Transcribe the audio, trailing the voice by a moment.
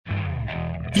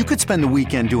You could spend the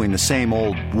weekend doing the same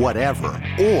old whatever,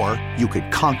 or you could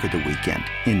conquer the weekend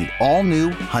in the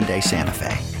all-new Hyundai Santa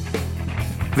Fe.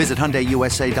 Visit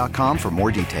HyundaiUSA.com for more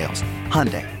details.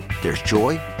 Hyundai, there's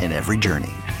joy in every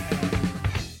journey.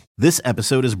 This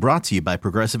episode is brought to you by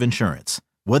Progressive Insurance.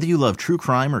 Whether you love true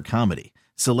crime or comedy,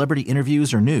 celebrity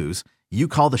interviews or news, you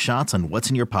call the shots on what's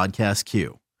in your podcast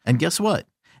queue. And guess what?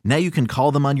 Now you can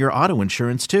call them on your auto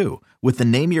insurance too with the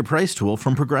Name Your Price tool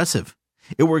from Progressive.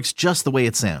 It works just the way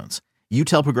it sounds. You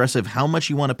tell Progressive how much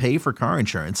you want to pay for car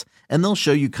insurance, and they'll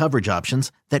show you coverage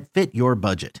options that fit your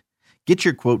budget. Get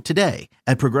your quote today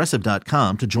at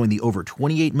Progressive.com to join the over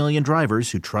 28 million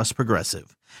drivers who trust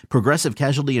Progressive. Progressive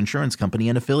Casualty Insurance Company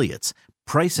and Affiliates.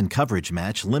 Price and coverage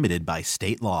match limited by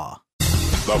state law.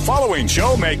 The following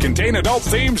show may contain adult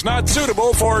themes not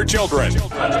suitable for children.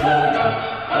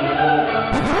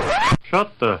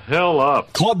 Shut the hell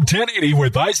up. Club 1080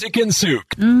 with Isaac and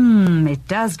Suk. It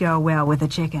does go well with a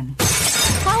chicken.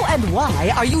 How and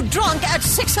why are you drunk at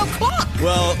 6 o'clock?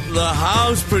 Well, the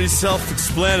how's pretty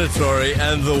self-explanatory,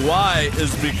 and the why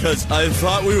is because I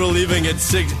thought we were leaving at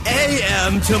 6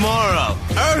 a.m. tomorrow.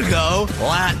 Ergo,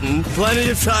 Latin, plenty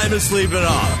of time to sleep it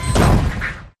off.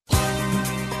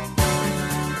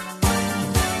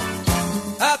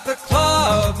 At the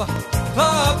Club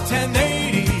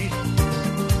 1080,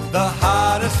 the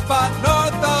hottest spot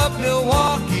north of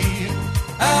Milwaukee.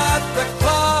 At the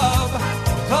Club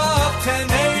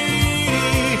 1080,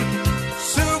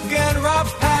 Suk and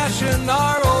Rob's passion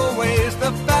are always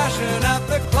the fashion at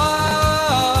the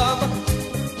club.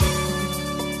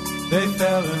 They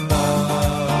fell in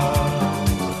love.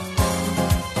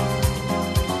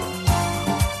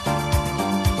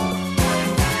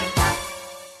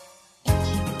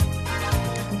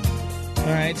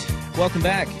 All right, welcome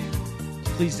back.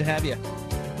 Pleased to have you.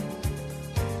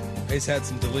 I just had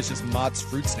some delicious Mott's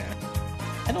fruit snack.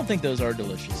 I don't think those are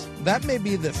delicious. That may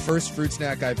be the first fruit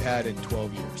snack I've had in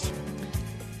 12 years.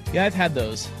 Yeah, I've had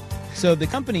those. So the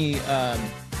company...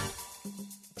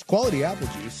 it's quality apple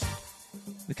juice.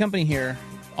 The company here,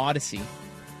 Odyssey,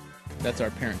 that's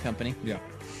our parent company. Yeah.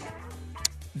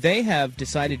 They have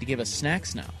decided to give us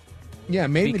snacks now. Yeah,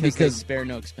 mainly because they spare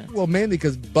no expense. Well, mainly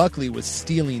because Buckley was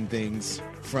stealing things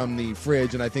from the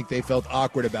fridge, and I think they felt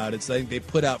awkward about it, so I think they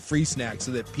put out free snacks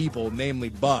so that people, namely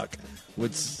Buck,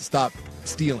 would stop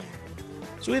stealing.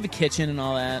 So we have a kitchen and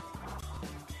all that.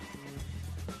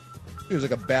 There's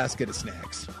like a basket of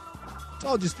snacks. It's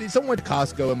all just, someone went to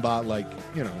Costco and bought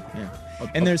Yeah.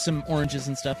 And there's some oranges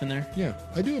and stuff in there. Yeah,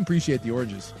 I do appreciate the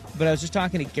oranges. But I was just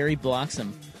talking to Gary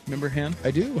Bloxham. Remember him?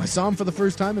 I do. I saw him for the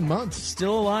first time in months.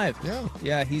 Still alive. Yeah.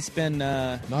 Yeah, he's been,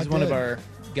 he's one of our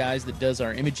guys that does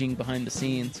our imaging behind the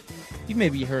scenes. You've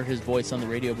maybe heard his voice on the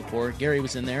radio before. Gary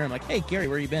was in there. I'm like, hey, Gary,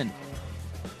 where you been?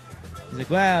 He's like,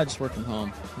 well, I just work from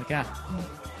home. I'm like,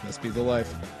 must be the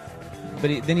life.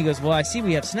 But then he goes, well, I see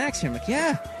we have snacks here. I'm like,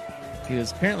 yeah. He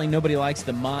goes, apparently nobody likes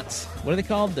the Mott's. What are they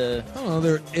called? I don't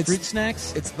know. It's fruit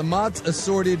snacks? It's the Mott's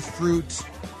assorted fruit.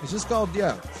 It's just called,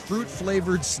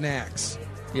 fruit-flavored snacks.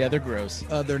 Yeah, they're gross.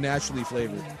 They're naturally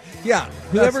flavored. Yeah.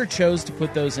 Whoever chose to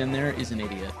put those in there is an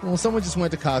idiot. Well, someone just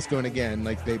went to Costco, and again,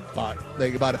 they bought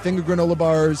a thing of granola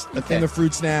bars, a thing of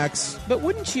fruit snacks. But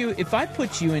wouldn't you, if I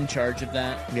put you in charge of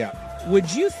that, would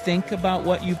you think about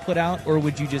what you put out, or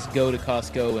would you just go to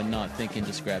Costco and not think and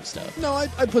just grab stuff? No,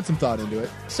 I'd put some thought into it.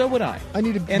 So would I.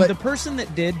 And the person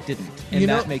that didn't, and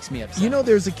that makes me upset. You know,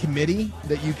 there's a committee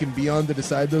that you can be on to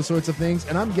decide those sorts of things,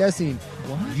 and I'm guessing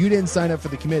you didn't sign up for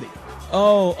the committee.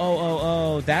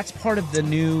 Oh! That's part of the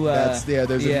new.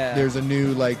 There's a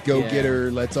new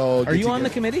go-getter. Let's all. Are you on the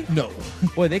committee? No.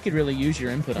 Boy, they could really use your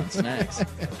input on snacks.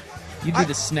 You'd be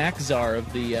the snack czar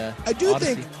of the. I do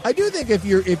Odyssey. think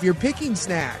if you're picking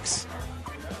snacks,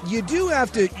 you do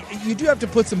have to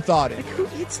put some thought in. Who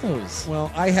eats those?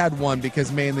 Well, I had one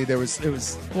because mainly it was.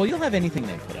 Well, you'll have anything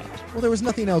they put out. Well, there was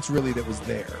nothing else really that was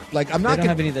there. They don't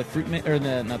have any of the fruit or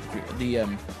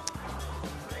the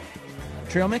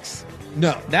trail mix.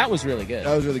 No, that was really good.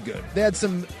 That was really good. They had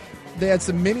some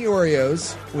mini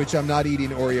Oreos, which I'm not eating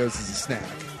Oreos as a snack.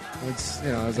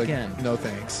 I was like, no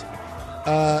thanks.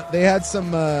 They had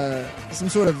some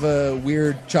sort of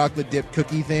weird chocolate dip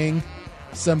cookie thing,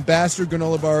 some Bastard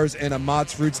granola bars, and a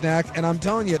Mott's fruit snack. And I'm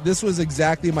telling you, this was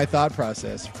exactly my thought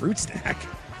process. Fruit snack?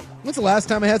 When's the last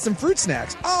time I had some fruit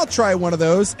snacks? I'll try one of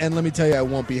those, and let me tell you, I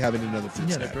won't be having another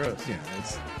fruit snack. They're gross.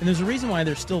 And there's a reason why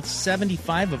there's still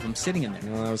 75 of them sitting in there.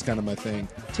 Well, that was kind of my thing.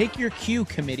 Take your cue,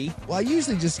 committee. Well, I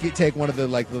usually just take one of the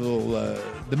little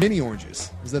the mini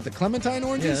oranges. Is that the clementine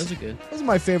oranges? Yeah, those are good. Those are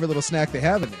my favorite little snack they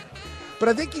have in there. But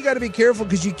I think you got to be careful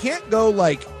because you can't go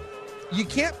you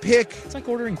can't pick. It's like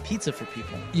ordering pizza for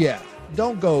people. Yeah.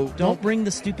 Don't bring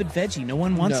the stupid veggie. No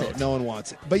one wants it. No one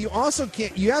wants it. But you also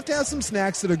can't. You have to have some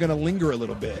snacks that are going to linger a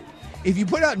little bit. If you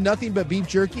put out nothing but beef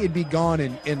jerky, it'd be gone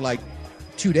in like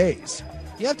 2 days.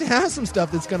 You have to have some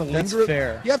stuff that's going to linger. That's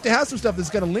fair. You have to have some stuff that's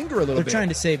going to linger a little bit. They're trying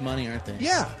to save money, aren't they?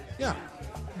 Yeah.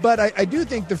 But I do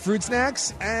think the fruit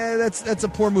snacks, that's a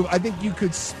poor move. I think you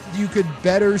could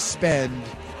better spend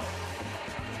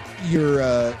your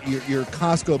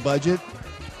Costco budget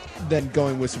than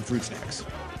going with some fruit snacks.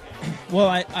 Well,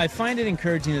 I find it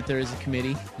encouraging that there is a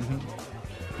committee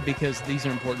because these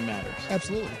are important matters.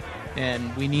 Absolutely.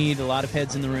 And we need a lot of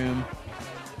heads in the room.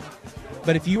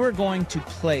 But if you were going to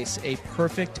place a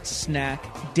perfect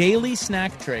daily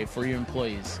snack tray for your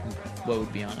employees, what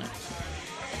would be on it?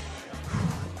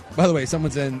 By the way,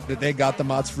 someone said that they got the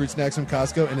Mott's fruit snacks from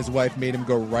Costco, and his wife made him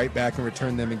go right back and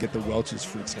return them and get the Welch's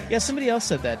fruit snacks. Yeah, somebody else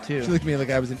said that too. She looked at me like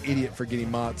I was an idiot for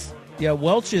getting Mott's. Yeah,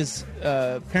 Welch is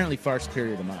apparently far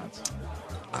superior to Mott's.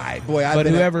 But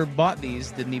whoever bought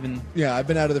these didn't even... Yeah, I've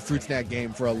been out of the fruit snack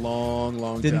game for a long,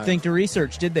 long time. Didn't think to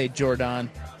research, did they, Jordan?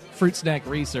 Fruit snack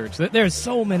research. There's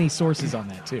so many sources on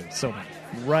that, too. So many.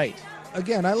 Right.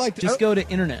 Again, Just go to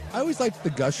internet. I always liked the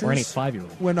Gushers. Or any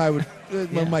 5-year-old. When I would,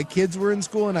 when my kids were in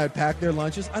school and I'd pack their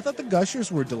lunches, I thought the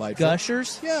Gushers were delightful.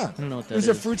 Gushers? Yeah. I don't know what that is. is.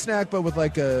 It was a fruit snack, but with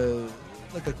like a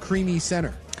creamy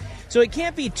center. So it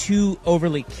can't be too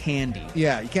overly candy.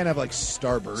 Yeah, you can't have like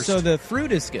Starburst. So the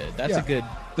fruit is good. That's a good...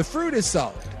 The fruit is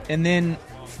solid. And then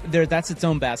that's its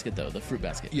own basket, though, the fruit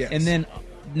basket. Yes. And then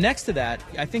next to that,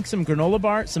 I think some granola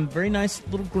bars, some very nice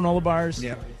little granola bars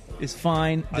is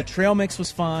fine. The trail mix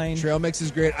was fine. Trail mix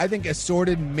is great. I think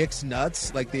assorted mixed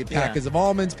nuts, like the packets of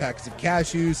almonds, packets of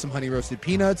cashews, some honey roasted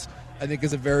peanuts, I think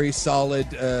is a very solid,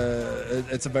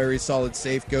 it's a very solid,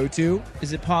 safe go-to.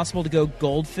 Is it possible to go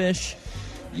goldfish?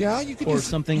 Yeah, you could or do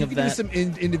something you of could that. Do some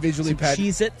individually packed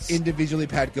Cheez-Its? Individually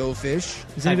packed goldfish.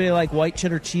 Does anybody like white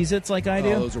cheddar Cheez-Its like I do?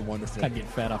 Oh, those are wonderful. I'd get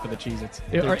fat off of the Cheez-Its.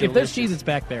 If there's Cheez-Its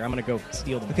back there, I'm going to go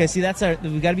steal them. Okay, see,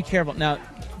 we've got to be careful. Now,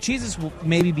 Cheez-Its will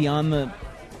maybe be on the,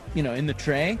 in the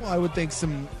tray. Well, I would think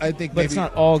but maybe it's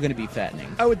not all going to be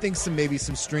fattening. I would think maybe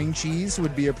some string cheese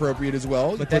would be appropriate as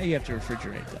well. But that you have to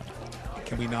refrigerate, though.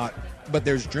 Can we not? But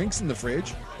there's drinks in the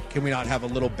fridge. Can we not have a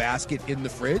little basket in the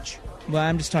fridge? Well,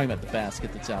 I'm just talking about the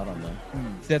basket that's out on the...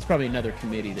 That's probably another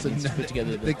committee that needs to put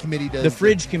together. The committee does... The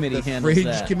fridge committee handles that.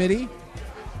 The fridge committee?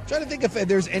 I'm trying to think if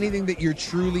there's anything that you're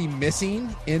truly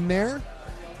missing in there.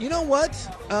 You know what?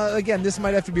 Again, this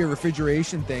might have to be a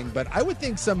refrigeration thing, but I would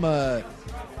think some...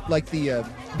 like the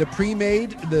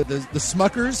pre-made, the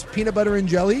Smuckers peanut butter and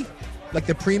jelly, like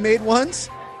the pre-made ones.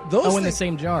 Those in the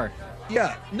same jar.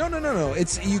 Yeah. No.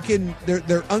 It's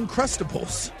they're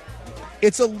Uncrustables.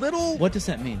 It's a little... What does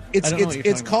that mean?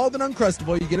 It's called an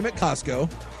Uncrustable. You get them at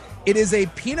Costco. It is a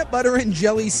peanut butter and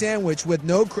jelly sandwich with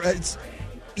no...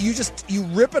 You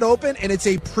rip it open, and it's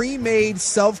a pre-made,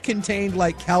 self-contained,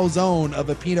 like, calzone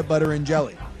of a peanut butter and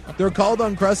jelly. They're called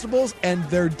Uncrustables, and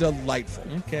they're delightful.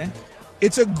 Okay.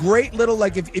 It's a great little,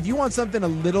 like, if you want something a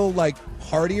little, like,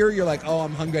 heartier, you're like, oh,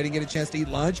 I'm hungry, I didn't get a chance to eat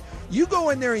lunch. You go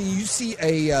in there and you see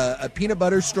a peanut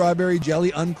butter strawberry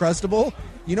jelly Uncrustable.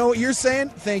 You know what you're saying?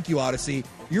 Thank you, Odyssey.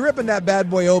 You're ripping that bad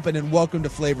boy open, and welcome to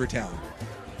Flavor Town.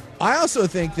 I also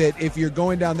think that if you're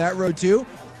going down that road, too,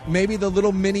 maybe the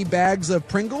little mini bags of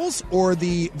Pringles or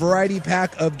the variety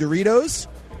pack of Doritos,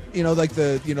 like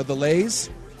the Lay's,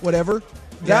 whatever,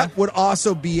 that would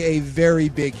also be a very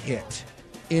big hit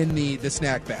in the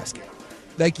snack basket.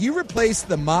 Like, you replace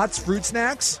the Mott's fruit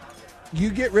snacks,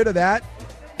 you get rid of that,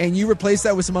 and you replace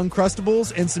that with some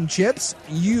Uncrustables and some chips,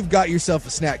 you've got yourself a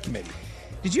snack committee.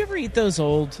 Did you ever eat those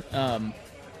old,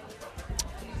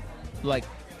 like,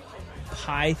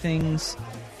 pie things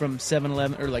from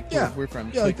 7-Eleven, or like where we're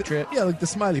from, Quick Trip? Yeah, like the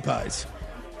Smiley Pies.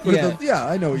 Yeah,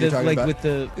 I know what you're talking about. With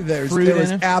the there fruit was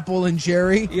in it? apple and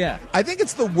cherry. Yeah. I think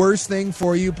it's the worst thing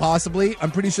for you, possibly. I'm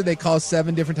pretty sure they cause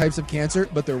 7 different types of cancer,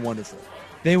 but they're wonderful.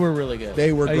 They were really good.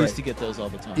 They were I great. used to get those all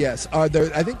the time. Yes. I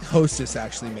think Hostess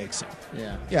actually makes them.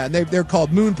 Yeah. Yeah, and they're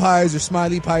called moon pies or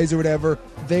smiley pies or whatever.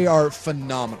 They are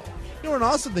phenomenal. You know what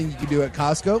also thing you can do at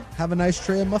Costco? Have a nice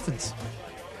tray of muffins.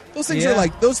 Those things are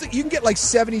like you can get like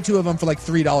 72 of them for like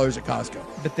 $3 at Costco.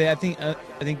 But I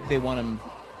think they want them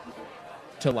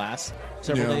to last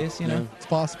several days. Yeah, it's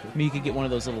possible. I mean, you could get one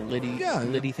of those little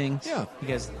liddy things. Yeah. You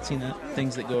guys seen that?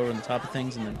 Things that go over the top of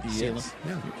things and then seal them.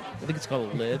 Yeah. I think it's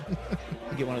called a lid.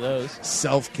 You get one of those.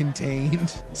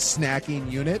 Self-contained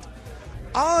snacking unit.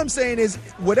 All I'm saying is,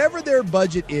 whatever their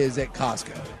budget is at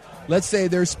Costco, let's say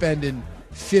they're spending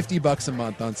 $50 a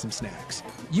month on some snacks.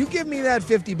 You give me that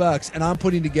 $50 and I'm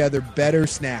putting together better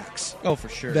snacks. Oh, for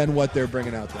sure. Than what they're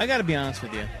bringing out there. I got to be honest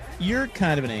with you. You're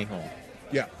kind of an a-hole.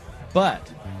 Yeah.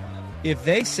 But If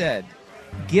they said,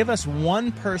 give us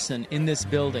one person in this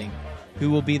building who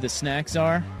will be the snack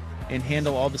czar and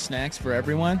handle all the snacks for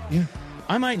everyone,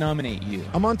 I might nominate you.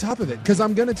 I'm on top of it because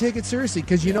I'm going to take it seriously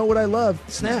because you know what I love?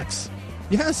 Snacks.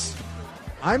 Yes.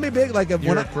 I'm a big,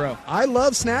 You're a pro. I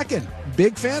love snacking.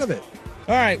 Big fan of it.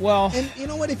 All right, well. And you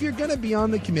know what? If you're going to be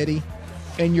on the committee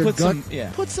and you're going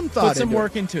to put some thought put some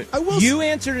work into it. I will. You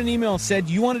answered an email, said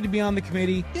you wanted to be on the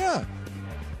committee. Yeah.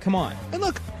 Come on. And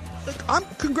look,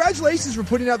 congratulations for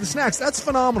putting out the snacks. That's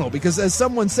phenomenal because, as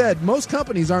someone said, most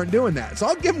companies aren't doing that. So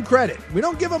I'll give them credit. We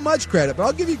don't give them much credit, but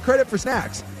I'll give you credit for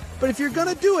snacks. But if you're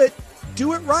going to do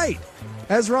it right.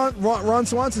 As Ron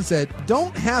Swanson said,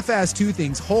 don't half-ass two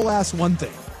things, whole-ass one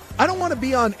thing. I don't want to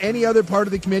be on any other part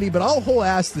of the committee, but I'll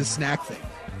whole-ass this snack thing.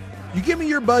 You give me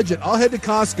your budget, I'll head to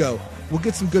Costco. We'll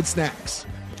get some good snacks.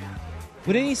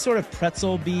 Would any sort of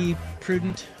pretzel be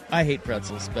prudent? I hate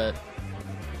pretzels, but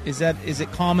is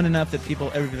it common enough that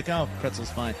everybody's like, oh,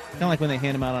 pretzel's fine? Kind of like when they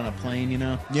hand them out on a plane, you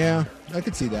know? Yeah, I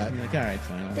could see that. You're like, all right,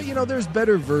 fine. But, there's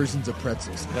better versions of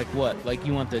pretzels. Like what? Like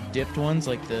you want the dipped ones?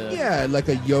 Like the... Yeah, like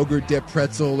a yogurt dip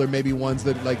pretzel, or maybe ones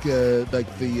that like the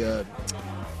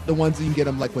ones that you can get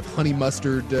them like with honey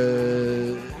mustard.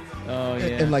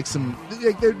 And like some...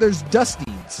 there's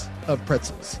dustings of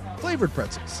pretzels. Flavored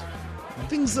pretzels.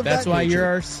 Things of That's that why nature. you're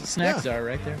our snack czar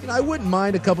right there. I wouldn't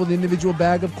mind a couple of individual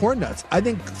bag of corn nuts. I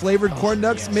think flavored corn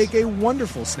nuts make a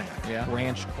wonderful snack. Yeah,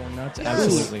 ranch corn nuts, Yes.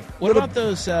 absolutely. What about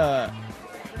those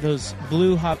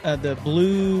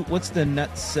blue what's the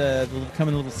nuts? Come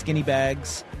in little skinny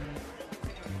bags.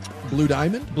 Blue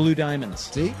Diamond? Blue Diamonds.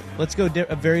 See? Let's go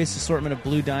a various assortment of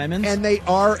Blue Diamonds. And they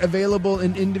are available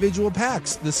in individual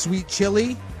packs. The sweet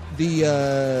chili,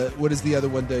 the what is the other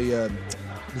one? The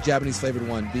Japanese flavored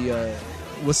one. The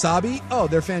wasabi. Oh,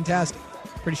 they're fantastic.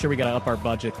 Pretty sure we got to up our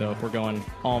budget, though, if we're going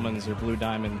almonds or Blue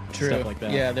Diamond, stuff like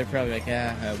that. Yeah, they're probably like,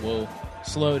 whoa,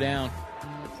 slow down.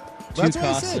 Well, that's what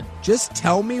I said. Just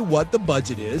tell me what the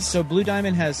budget is. So Blue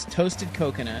Diamond has toasted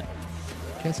coconut.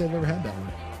 Can't say I've ever had that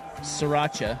one.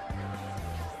 Sriracha.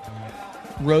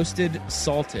 Roasted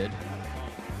salted.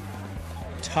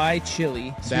 Thai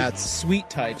chili. That's sweet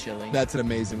Thai chili. That's an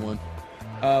amazing one.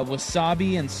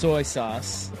 Wasabi and soy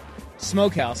sauce.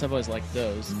 Smokehouse, I've always liked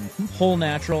those. Mm-hmm. Whole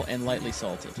natural and lightly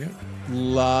salted. Yeah. A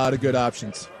lot of good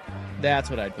options. That's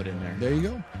what I'd put in there. There you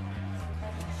go.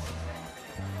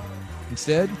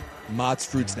 Instead, Mott's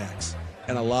fruit snacks.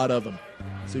 And a lot of them.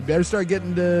 So you better start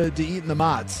getting to eating the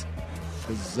Mott's.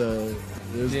 Because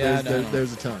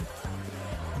there's a ton.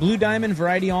 Blue Diamond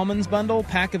Variety Almonds Bundle,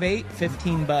 pack of 8,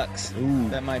 $15. Ooh.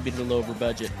 That might be the low over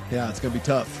budget. Yeah, it's going to be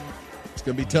tough. It's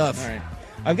going to be tough. All right.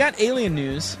 I've got alien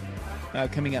news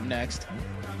coming up next.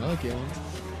 I like aliens.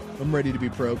 I'm ready to be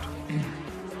probed.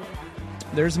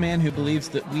 There's a man who believes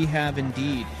that we have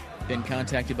indeed been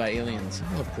contacted by aliens.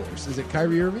 Of course. Is it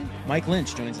Kyrie Irving? Mike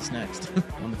Lynch joins us next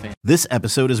on The Fan. This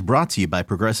episode is brought to you by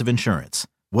Progressive Insurance.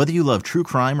 Whether you love true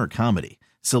crime or comedy,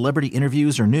 celebrity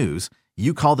interviews or news,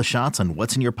 you call the shots on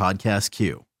what's in your podcast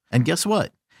queue. And guess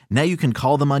what? Now you can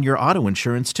call them on your auto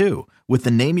insurance too with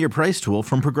the Name Your Price tool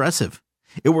from Progressive.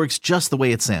 It works just the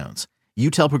way it sounds. You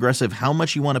tell Progressive how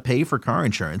much you want to pay for car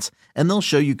insurance, and they'll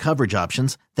show you coverage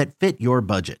options that fit your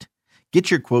budget.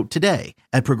 Get your quote today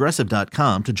at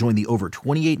Progressive.com to join the over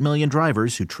 28 million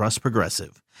drivers who trust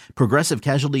Progressive. Progressive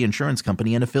Casualty Insurance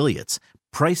Company and Affiliates.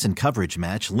 Price and coverage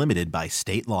match limited by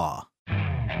state law.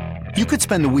 You could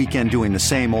spend the weekend doing the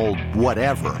same old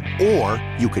whatever, or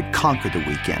you could conquer the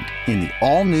weekend in the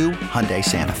all-new Hyundai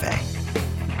Santa Fe.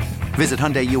 Visit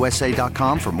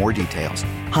HyundaiUSA.com for more details.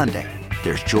 Hyundai,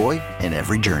 there's joy in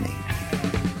every journey.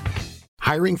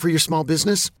 Hiring for your small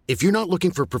business? If you're not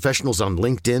looking for professionals on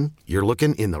LinkedIn, you're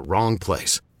looking in the wrong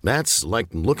place. That's like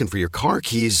looking for your car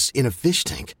keys in a fish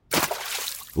tank.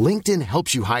 LinkedIn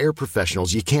helps you hire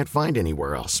professionals you can't find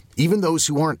anywhere else, even those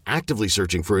who aren't actively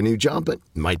searching for a new job but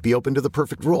might be open to the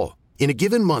perfect role. In a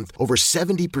given month, over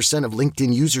 70% of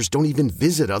LinkedIn users don't even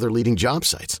visit other leading job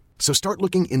sites. So start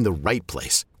looking in the right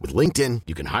place. With LinkedIn,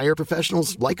 you can hire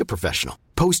professionals like a professional.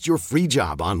 Post your free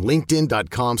job on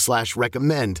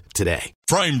linkedin.com/recommend today.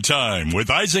 Prime Time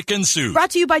with Isaac and Sue. Brought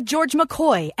to you by George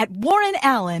McCoy at Warren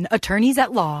Allen, Attorneys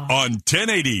at Law. On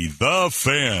 1080 The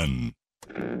Fan.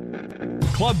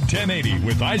 Club 1080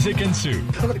 with Isaac and Sue.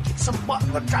 I'm gonna kick some butt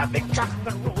in the traffic, trucking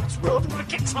the roads, road. I'm gonna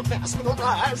kick some ass with a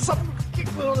rise, some kick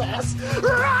little ass.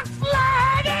 Rock,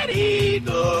 flag, and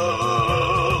eagle.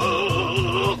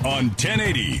 On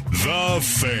 1080 The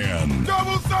Fan.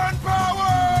 Double sun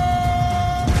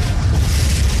power!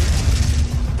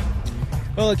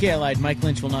 Well, okay, I lied. Mike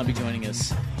Lynch will not be joining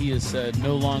us. He is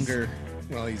no longer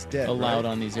he's dead, allowed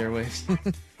on these airwaves.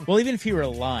 Well, even if he were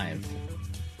alive,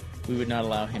 we would not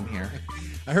allow him here.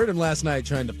 I heard him last night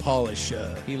trying to polish.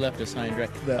 He left us high and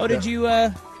dry. Did you?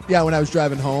 Yeah, when I was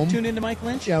driving home. Tune into Mike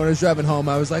Lynch? Yeah, when I was driving home,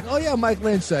 I was like, oh, yeah, Mike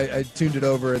Lynch. I tuned it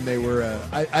over, and they were...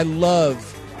 I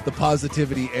love the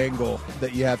positivity angle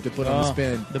that you have to put on the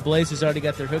spin. The Blazers already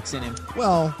got their hooks in him.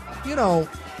 Well,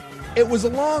 it was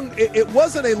it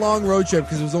wasn't a long road trip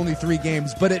because it was only 3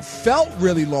 games, but it felt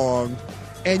really long.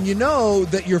 And you know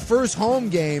that your first home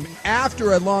game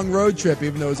after a long road trip,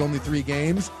 even though it was only 3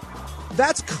 games,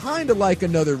 that's kind of like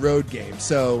another road game.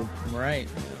 So, right.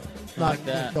 Like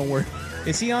that. Don't worry.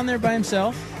 Is he on there by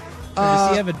himself? Or does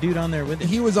he have a dude on there with him?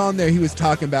 He was on there. He was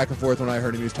talking back and forth when I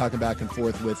heard him. He was talking back and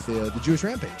forth with the Jewish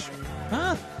Rampage.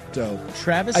 Huh. So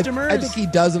Travis Demers? I think he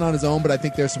does it on his own, but I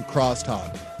think there's some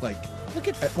crosstalk. Look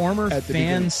at former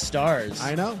fan stars.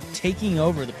 I know. Taking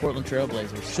over the Portland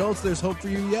Trailblazers. Schultz, there's hope for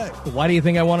you yet. Why do you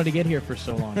think I wanted to get here for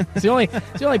so long? It's the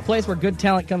only place where good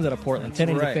talent comes out of Portland.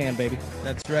 1080 fan, baby.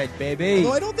 That's right, baby.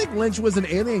 Although I don't think Lynch was an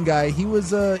alien guy. He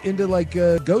was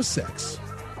into ghost sex.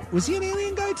 Was he an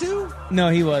alien guy too? No,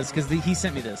 he was because he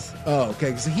sent me this. Oh,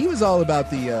 okay. So he was all about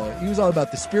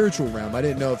the spiritual realm. I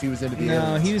didn't know if he was into the aliens.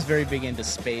 No, he was very big into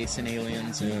space and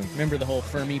aliens. And remember the whole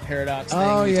Fermi paradox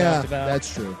thing we talked about?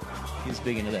 That's true. He was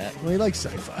big into that. Well, he likes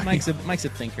sci-fi. Mike's a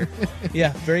thinker.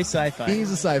 Yeah, very sci-fi.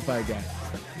 He's a sci-fi guy.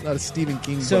 A lot of Stephen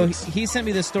King so books. He sent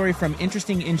me this story from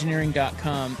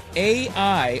InterestingEngineering.com.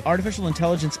 AI, artificial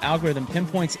intelligence algorithm,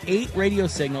 pinpoints 8 radio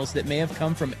signals that may have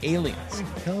come from aliens.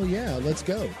 Hell yeah, let's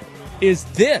go. Is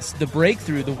this the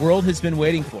breakthrough the world has been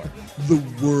waiting for? The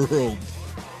world.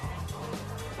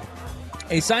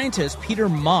 A scientist, Peter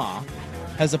Ma,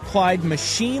 has applied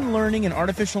machine learning and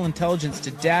artificial intelligence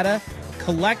to data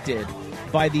collected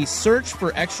by the Search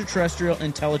for Extraterrestrial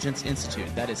Intelligence Institute.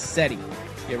 That is SETI.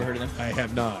 You ever heard of them? I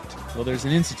have not. Well, there's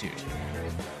an institute.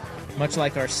 Much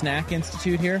like our snack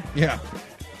institute here. Yeah.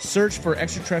 Search for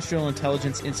Extraterrestrial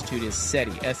Intelligence Institute is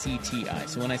SETI, S-E-T-I.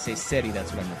 So when I say SETI,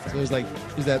 that's what I'm referring to.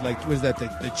 So is that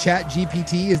the chat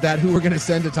GPT? Is that who we're going to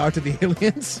send to talk to the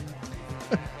aliens?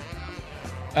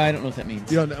 I don't know what that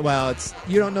means. You don't know, well,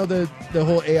 you don't know the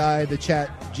whole AI, the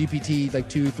chat GPT,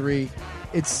 2, 3.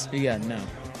 No.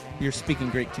 You're speaking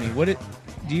Greek to me.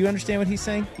 Do you understand what he's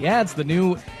saying? Yeah,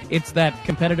 it's that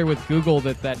competitor with Google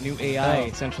that new AI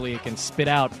essentially can spit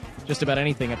out just about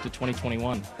anything up to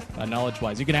 2021,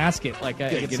 knowledge-wise. You can ask it. You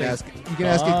can ask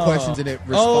it questions and it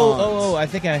responds. I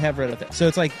think I have read about that. So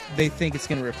it's like they think it's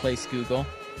going to replace Google.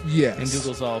 Yes. And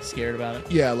Google's all scared about it.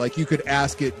 Yeah, you could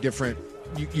ask it different.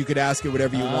 You could ask it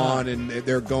whatever you want, and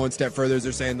they're going a step further.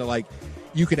 They're saying that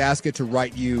you could ask it to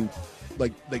write you.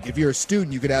 Like if you're a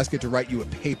student, you could ask it to write you a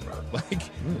paper.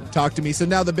 Talk to me. So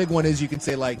now the big one is you can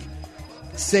say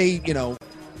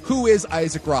who is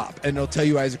Isaac Ropp, and it'll tell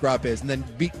you who Isaac Ropp is, and then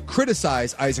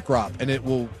criticize Isaac Ropp, and it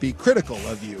will be critical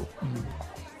of you.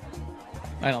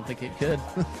 I don't think it could.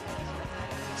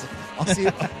 I'll see.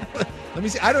 Let me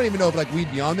see. I don't even know if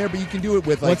we'd be on there, but you can do it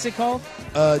with what's it called?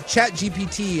 Chat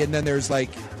GPT, and then there's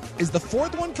is the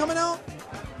 4th one coming out?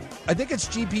 I think it's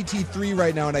GPT-3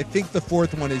 right now, and I think the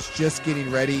 4th one is just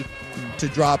getting ready to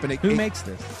drop. And who makes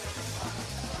this?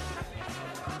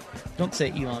 Don't say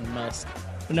Elon Musk.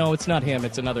 No, it's not him.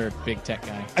 It's another big tech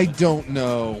guy. I don't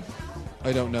know.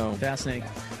 Fascinating.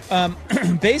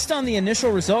 Based on the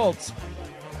initial results,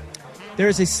 there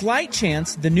is a slight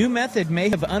chance the new method may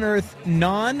have unearthed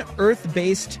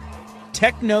non-Earth-based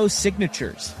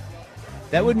techno-signatures.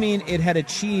 That would mean it had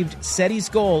achieved SETI's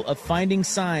goal of finding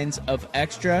signs of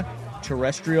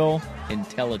extraterrestrial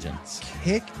intelligence.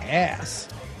 Kick ass.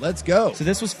 Let's go. So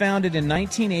this was founded in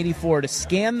 1984 to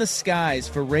scan the skies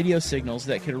for radio signals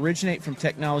that could originate from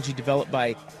technology developed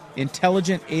by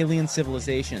intelligent alien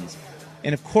civilizations.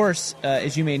 And of course,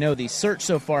 as you may know, the search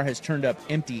so far has turned up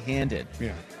empty-handed.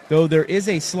 Yeah. Though there is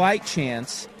a slight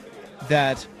chance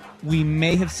that we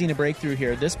may have seen a breakthrough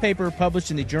here. This paper, published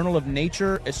in the Journal of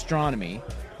Nature Astronomy,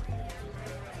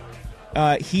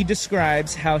 he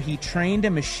describes how he trained a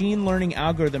machine learning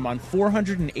algorithm on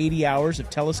 480 hours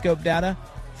of telescope data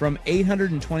from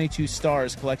 822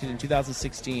 stars collected in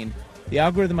 2016. The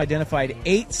algorithm identified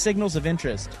 8 signals of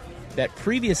interest that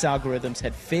previous algorithms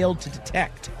had failed to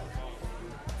detect.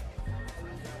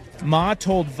 Ma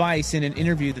told Vice in an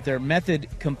interview that their method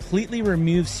completely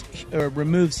removes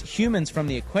humans from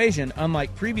the equation,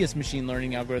 unlike previous machine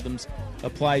learning algorithms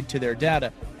applied to their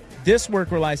data. This work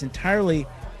relies entirely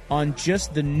on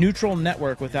just the neutral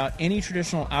network without any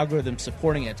traditional algorithm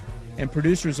supporting it, and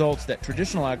produce results that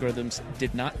traditional algorithms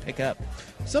did not pick up.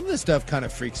 Some of this stuff kind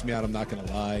of freaks me out, I'm not going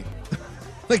to lie.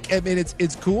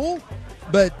 It's cool,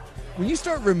 but when you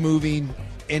start removing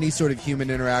any sort of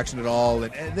human interaction at all,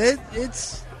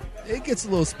 it's it gets a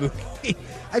little spooky.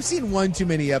 I've seen one too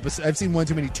many episodes. I've seen one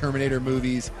too many Terminator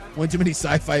movies, one too many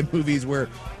sci-fi movies where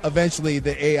eventually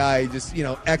the AI just,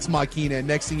 ex machina, and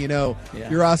next thing you know,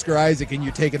 you're Oscar Isaac and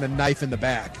you're taking a knife in the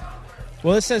back.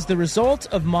 Well, it says the result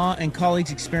of Ma and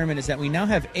colleagues' experiment is that we now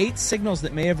have 8 signals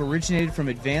that may have originated from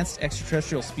advanced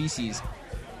extraterrestrial species.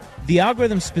 The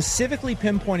algorithm specifically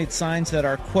pinpointed signs that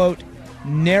are, quote,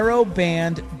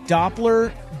 narrow-band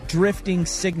Doppler drifting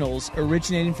signals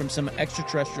originating from some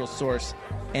extraterrestrial source,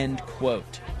 end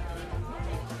quote.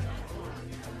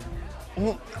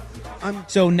 Well,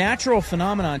 So natural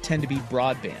phenomena tend to be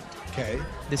broadband. Okay.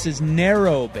 This is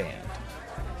narrow-band.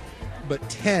 But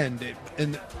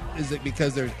and is it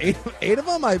because there's eight of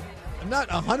them? I'm not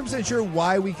 100% sure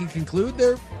why we can conclude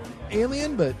they're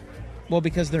alien, but... Well,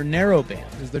 because they're narrowband.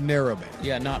 Because they're narrowband.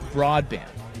 Yeah, not broadband.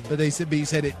 But you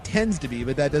said it tends to be,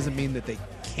 but that doesn't mean that they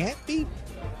can't be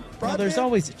broadband? Well, there's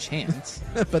always a chance.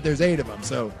 But there's 8 of them,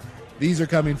 so these are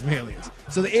coming from aliens.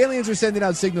 So the aliens are sending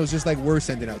out signals just like we're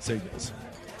sending out signals.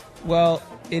 Well,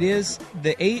 it is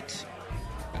the 8,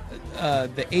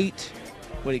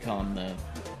 what do you call them?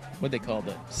 What do they call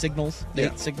the signals?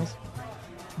 The 8 signals?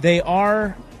 They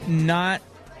are not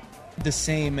the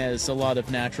same as a lot of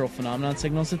natural phenomenon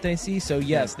signals that they see. So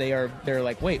yes, they're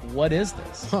like, wait, what is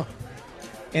this? Huh.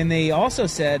 And they also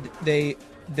said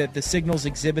that the signals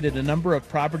exhibited a number of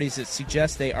properties that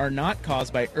suggest they are not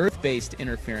caused by Earth-based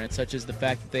interference, such as the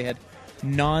fact that they had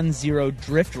non-zero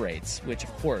drift rates, which of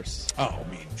course. Oh,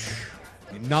 I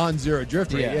mean, non-zero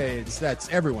drift rate. Yeah, that's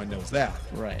everyone knows that.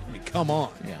 Right. I mean, come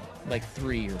on. Yeah, like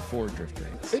 3 or 4 drift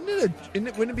rates.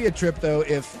 Wouldn't it be a trip though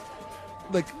if,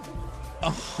 like,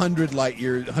 100 light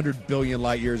years, 100 billion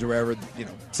light years, or wherever,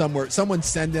 someone's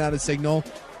sending out a signal,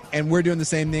 and we're doing the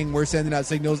same thing. We're sending out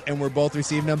signals, and we're both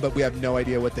receiving them, but we have no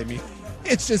idea what they mean.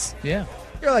 It's just, you're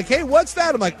like, hey, what's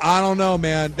that? I'm like, I don't know,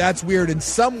 man. That's weird. And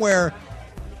somewhere,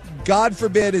 God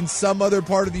forbid, in some other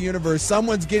part of the universe,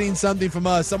 someone's getting something from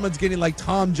us. Someone's getting like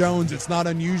Tom Jones. It's not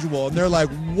unusual. And they're like,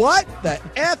 what the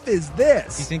F is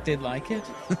this? Do you think they'd like it?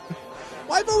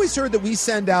 Well, I've always heard that we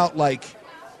send out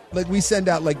we send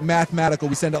out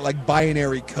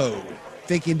binary code,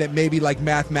 thinking that maybe like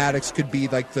mathematics could be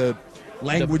like the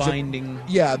language, the binding,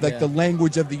 the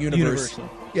language of the universe. Universal.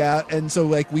 Yeah, and so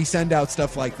like we send out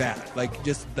stuff like that, like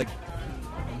just like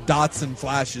dots and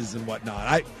flashes and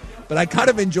whatnot. But I kind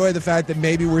of enjoy the fact that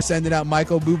maybe we're sending out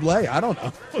Michael Bublé. I don't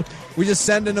know. We're just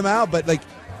sending them out, but like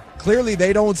clearly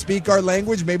they don't speak our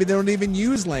language. Maybe they don't even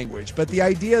use language. But the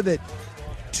idea that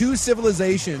 2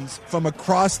 civilizations from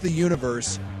across the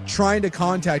universe trying to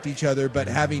contact each other but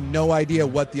having no idea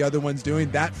what the other one's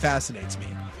doing, that fascinates me.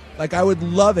 Like, I would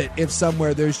love it if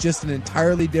somewhere there's just an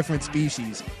entirely different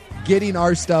species getting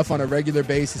our stuff on a regular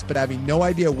basis but having no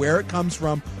idea where it comes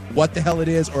from, what the hell it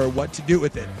is, or what to do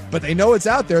with it. But they know it's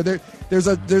out there. There's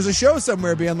a show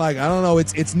somewhere being like, I don't know,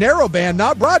 it's narrowband,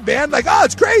 not broadband. Like, oh,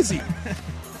 it's crazy.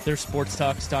 There's sports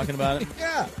talks talking about it.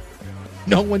 Yeah.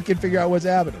 No one can figure out what's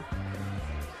happening.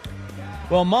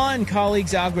 Well, Ma and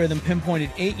colleagues' algorithm pinpointed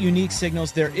 8 unique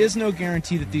signals. There is no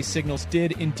guarantee that these signals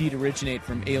did indeed originate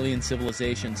from alien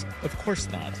civilizations. Of course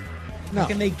not. No. How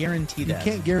can they guarantee that?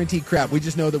 You can't guarantee crap. We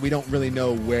just know that we don't really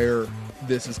know where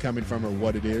this is coming from or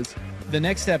what it is. The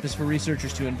next step is for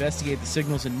researchers to investigate the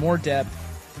signals in more depth,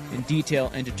 in detail,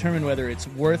 and determine whether it's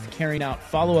worth carrying out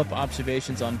follow-up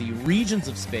observations on the regions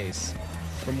of space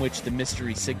from which the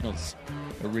mystery signals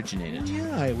originated.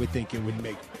 Yeah, I would think it would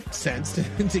make sense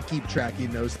to keep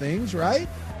tracking those things, right?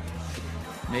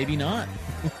 Maybe not.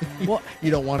 Well,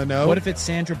 you don't want to know? What if it's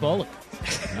Sandra Bullock?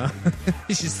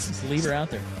 Just leave her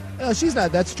out there. No, she's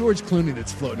not. That's George Clooney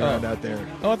that's floating around out there.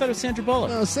 Oh, I thought it was Sandra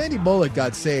Bullock. No, Sandy Bullock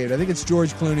got saved. I think it's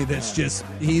George Clooney that's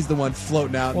he's the one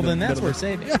floating out. Well, then that's worth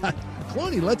saving. Yeah,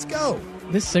 Clooney, let's go.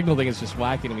 This signal thing is just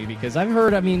wacky to me because I've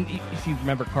heard, if you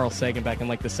remember Carl Sagan back in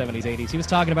like the 70s, 80s, he was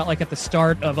talking about like at the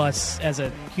start of us as a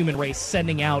human race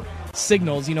sending out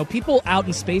signals. People out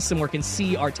in space somewhere can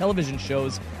see our television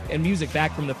shows and music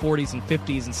back from the 40s and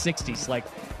 50s and 60s,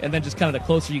 and then just kind of the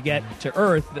closer you get to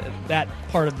Earth, that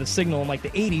part of the signal in like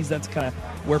the 80s, that's kind of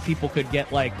where people could get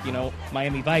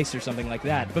Miami Vice or something like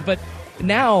that. But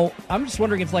now I'm just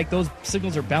wondering if those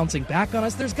signals are bouncing back on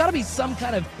us. There's got to be some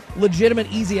kind of legitimate,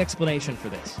 easy explanation for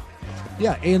this.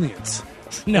 Yeah, aliens.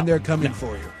 No, and they're coming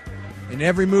for you. In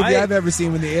every movie I've ever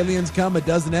seen, when the aliens come, it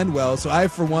doesn't end well. So I,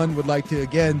 for one, would like to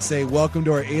again say welcome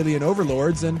to our alien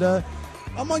overlords, and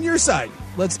I'm on your side.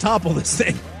 Let's topple this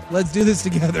thing. Let's do this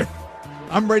together.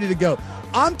 I'm ready to go.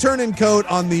 I'm turning coat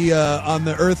on the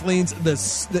Earthlings.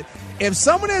 If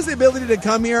someone has the ability to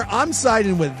come here, I'm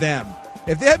siding with them.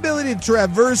 If they have the ability to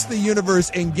traverse the universe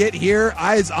and get here,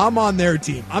 I'm on their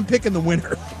team. I'm picking the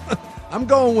winner. I'm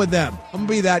going with them. I'm going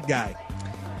to be that guy.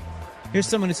 Here's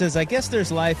someone who says, I guess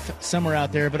there's life somewhere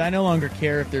out there, but I no longer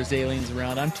care if there's aliens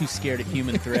around. I'm too scared of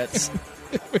human threats.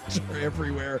 Which are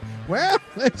everywhere. Well,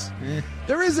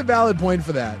 there is a valid point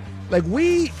for that. Like,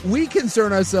 we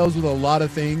concern ourselves with a lot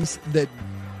of things that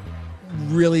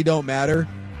really don't matter.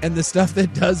 And the stuff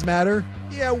that does matter,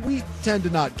 yeah, we tend to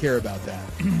not care about that.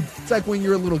 It's like when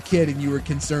you're a little kid and you were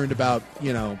concerned about,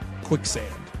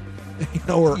 quicksand.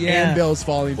 Or anvils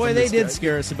falling from the they sky. did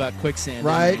scare us about quicksand.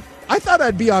 Right? I thought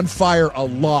I'd be on fire a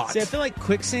lot. See, I feel like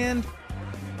quicksand,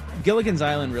 Gilligan's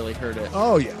Island really hurt it.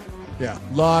 Oh, yeah. Yeah,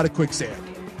 a lot of quicksand.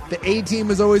 The A-Team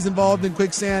was always involved in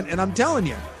quicksand, and I'm telling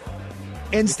you.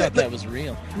 Instead, that was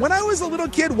real. When I was a little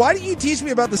kid, why didn't you teach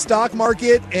me about the stock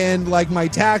market and, my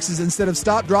taxes instead of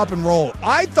stop, drop, and roll?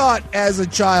 I thought as a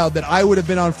child that I would have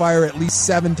been on fire at least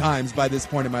 7 times by this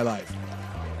point in my life.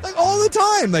 All the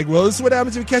time. Well, this is what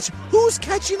happens if we catch... Who's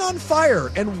catching on fire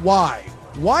and why?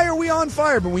 Why are we on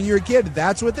fire? But when you're a kid,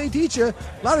 that's what they teach you. A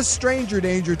lot of stranger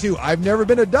danger, too. I've never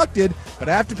been abducted, but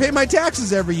I have to pay my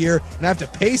taxes every year, and I have to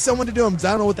pay someone to do them because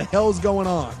I don't know what the hell is going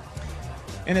on.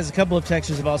 And as a couple of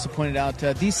texters have also pointed out,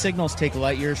 these signals take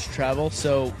light years to travel,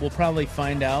 so we'll probably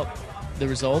find out the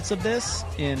results of this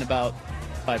in about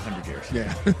 500 years.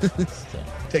 Yeah.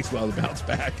 Takes a while to bounce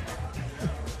back.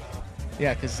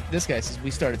 Yeah, because this guy says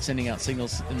we started sending out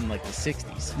signals in, the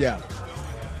 60s. Yeah.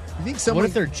 You think someone... What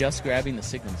if they're just grabbing the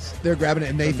signals? They're grabbing it,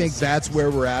 and they think that's where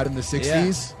we're at in the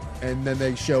 60s, and then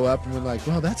they show up, and we're like,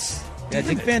 well, that's... Yeah,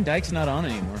 Dick Van Dyke's not on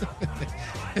anymore.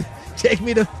 Take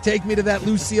me to that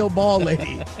Lucille Ball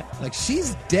lady.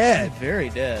 She's dead. Very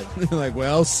dead.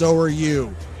 Well, so are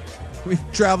you. We've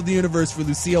traveled the universe for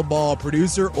Lucille Ball,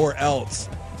 producer or else.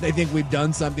 They think we've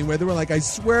done something with her. We're like, I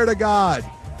swear to God.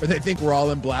 Or they think we're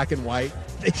all in black and white.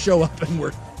 They show up and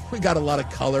we got a lot of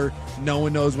color. No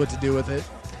one knows what to do with it.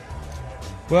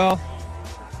 Well,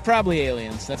 probably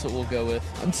aliens. That's what we'll go with.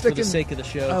 I'm sticking for the sake of the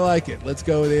show. I like it. Let's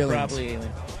go with aliens. Probably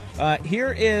aliens.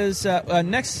 Here is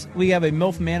next. We have a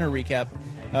MILF Manor recap,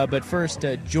 but first,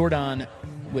 Jordan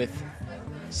with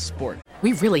sport.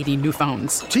 We really need new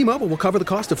phones. T-Mobile will cover the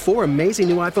cost of 4 amazing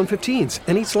new iPhone 15s,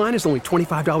 and each line is only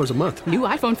 $25 a month. New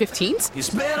iPhone 15s? It's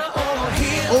better over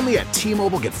here. Only at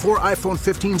T-Mobile, get 4 iPhone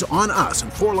 15s on us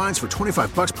and 4 lines for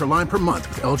 $25 per line per month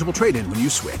with eligible trade-in when you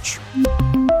switch.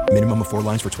 Minimum of 4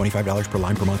 lines for $25 per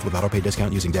line per month with autopay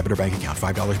discount using debit or bank account.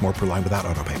 $5 more per line without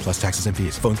autopay, plus taxes and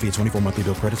fees. Phone fee at 24 monthly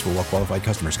bill credits for well-qualified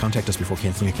customers. Contact us before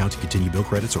canceling account to continue bill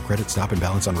credits or credit stop and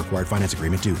balance on required finance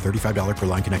agreement due. $35 per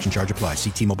line connection charge applies. See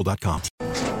T-Mobile.com.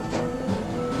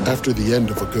 After the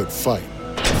end of a good fight,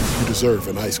 you deserve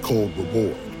an ice-cold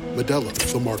reward. Modelo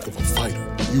is the mark of a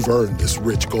fighter. You've earned this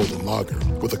rich golden lager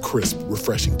with a crisp,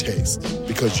 refreshing taste.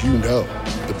 Because you know,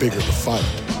 the bigger the fight,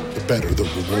 the better the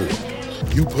reward.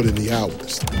 You put in the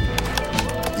hours,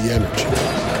 the energy,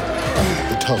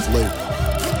 the tough labor.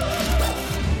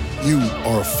 You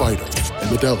are a fighter, and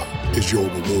Modelo is your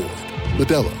reward.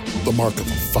 Modelo, the mark of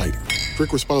a fighter.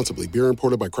 Drink responsibly. Beer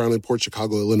imported by Crown Imports,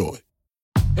 Chicago, Illinois.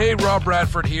 Hey, Rob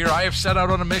Bradford here. I have set out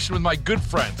on a mission with my good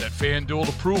friends at FanDuel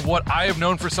to prove what I have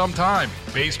known for some time.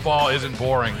 Baseball isn't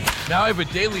boring. Now I have a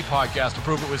daily podcast to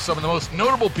prove it with some of the most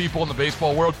notable people in the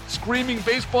baseball world, screaming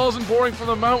baseball isn't boring from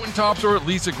the mountaintops, or at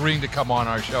least agreeing to come on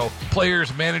our show.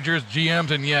 Players, managers,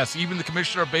 GMs, and yes, even the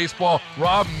commissioner of baseball,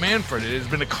 Rob Manfred. It has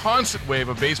been a constant wave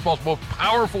of baseball's most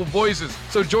powerful voices.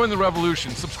 So join the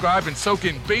revolution. Subscribe and soak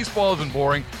in Baseball Isn't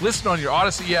Boring. Listen on your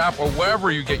Odyssey app or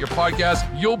wherever you get your podcasts.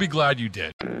 You'll be glad you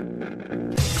did.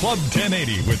 Club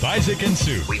 1080 with Isaac and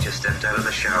Sue. We just stepped out of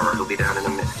the shower. He'll be down in a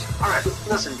minute. All right,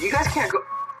 listen, you guys can't go...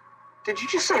 Did you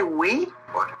just say we?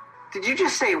 What? Did you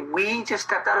just say we just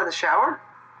stepped out of the shower?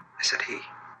 I said he.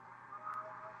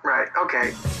 Right,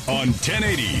 okay. On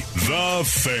 1080, The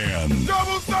Fan.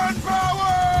 Double Sun Power!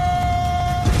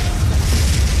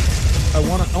 I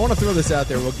want to throw this out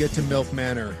there. We'll get to MILF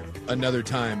Manor another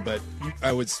time, but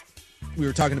we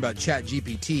were talking about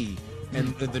ChatGPT.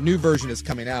 And the new version is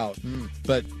coming out,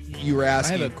 but you were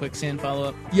asking... I have a quicksand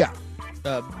follow-up. Yeah.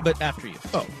 But after you.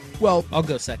 Oh, well... I'll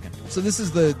go second. So this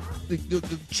is the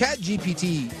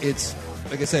ChatGPT. It's,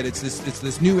 like I said, it's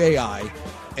this new AI,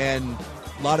 and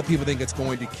a lot of people think it's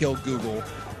going to kill Google.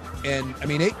 And, I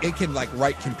mean, it can,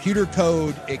 write computer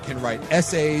code, it can write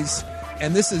essays,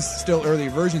 and this is still early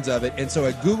versions of it. And so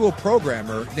a Google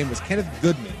programmer, his name was Kenneth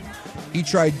Goodman, he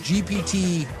tried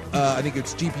GPT, I think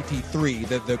it's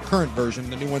GPT-3, the current version,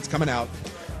 the new one's coming out,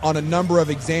 on a number of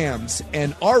exams.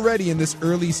 And already in this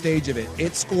early stage of it,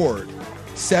 it scored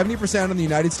 70% on the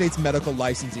United States medical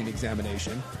licensing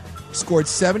examination, scored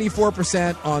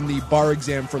 74% on the bar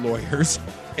exam for lawyers.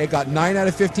 It got 9 out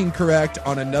of 15 correct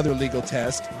on another legal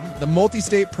test. The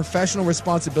multi-state professional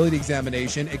responsibility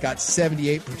examination, it got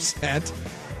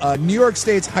 78%. New York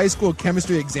State's high school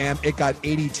chemistry exam, it got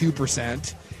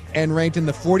 82%, and ranked in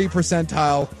the 40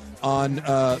 percentile on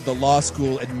the law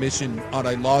school admission, on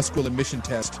a law school admission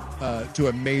test to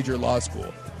a major law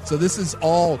school. So this is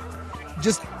all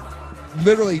just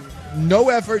literally no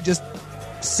effort, just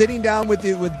sitting down with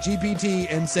GPT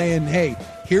and saying, hey,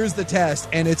 here's the test,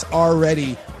 and it's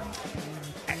already...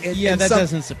 that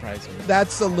doesn't surprise me.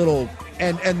 That's a little...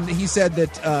 And he said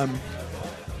that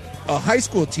a high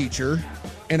school teacher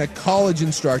and a college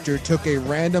instructor took a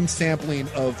random sampling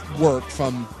of work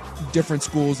from different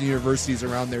schools and universities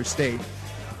around their state,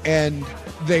 and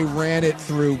they ran it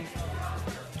through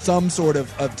some sort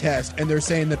of test, and they're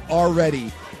saying that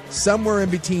already somewhere in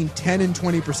between 10 and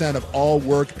 20% of all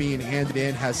work being handed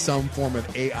in has some form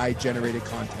of AI-generated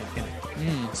content in it.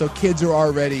 So kids are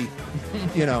already,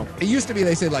 it used to be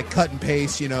they said like cut and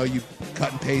paste, you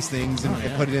cut and paste things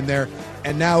and put it in there,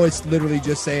 and now it's literally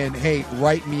just saying, hey,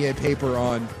 write me a paper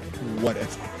on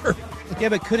whatever. Yeah,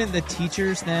 but couldn't the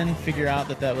teachers then figure out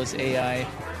that was AI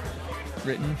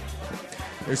written?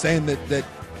 They're saying that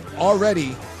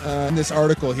already in this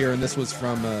article here, and this was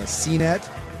from CNET,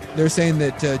 they're saying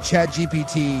that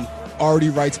ChatGPT already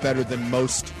writes better than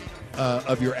most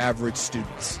of your average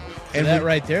students. And that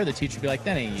right there, the teacher would be like,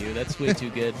 that ain't you. That's way too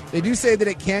good. They do say that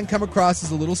it can come across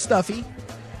as a little stuffy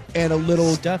and a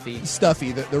little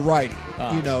stuffy, the writing,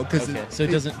 because okay. So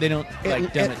they don't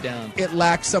dumb it down. It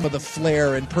lacks some of the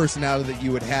flair and personality that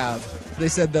you would have. They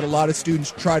said that a lot of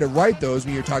students try to write those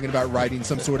when you're talking about writing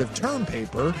some sort of term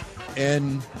paper,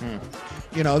 and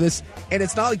this, and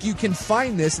it's not like you can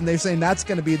find this, and they're saying that's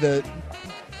going to be this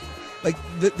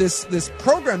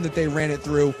program that they ran it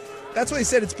through. That's why they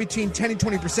said it's between 10 and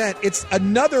 20%. It's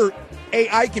another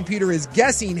AI computer is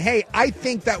guessing, hey, I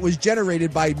think that was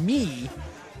generated by me,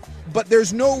 but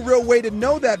there's no real way to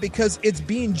know that because it's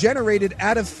being generated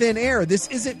out of thin air. This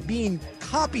isn't being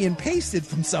copy and pasted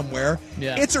from somewhere.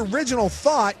 Yeah. It's original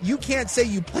thought. You can't say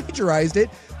you plagiarized it,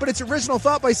 but it's original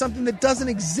thought by something that doesn't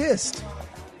exist.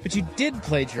 But you did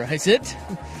plagiarize it.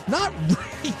 Not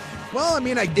really. Well, I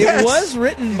mean, I guess. It was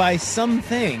written by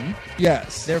something.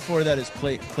 Yes. Therefore, that is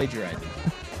plagiarizing.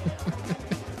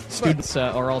 Students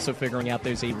are also figuring out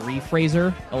there's a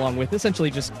rephraser along with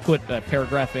essentially just put a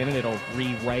paragraph in and it'll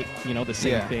rewrite, the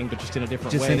same thing, but just in a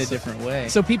different way. Just in a different way.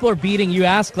 So people are beating, you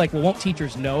ask, won't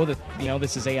teachers know that,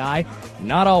 this is AI?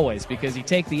 Not always, because you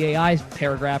take the AI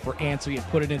paragraph or answer, you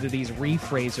put it into these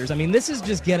rephrasers. I mean, this is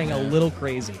just getting a little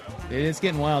crazy. It is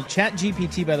getting wild.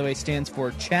 ChatGPT, by the way, stands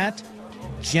for Chat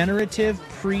Generative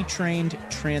Pre-trained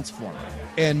Transformer.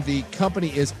 And the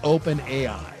company is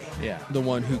OpenAI. Yeah. The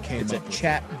one who came up with it. It's a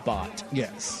chat bot.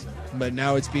 Yes. But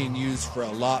now it's being used for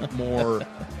a lot more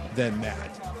than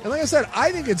that. And like I said,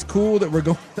 I think it's cool that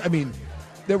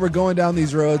we're going down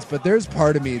these roads, but there's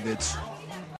part of me that's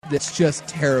just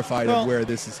terrified of where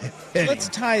this is heading. Let's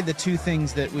tie the two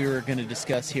things that we were going to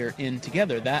discuss here in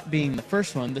together, that being the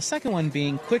first one, the second one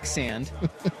being quicksand.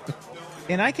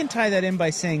 And I can tie that in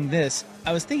by saying this.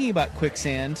 I was thinking about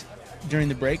quicksand during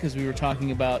the break as we were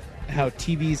talking about how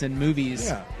TVs and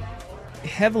movies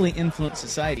heavily influence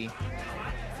society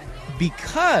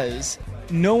because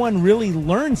no one really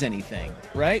learns anything,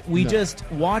 right? We just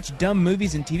watch dumb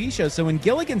movies and TV shows. So when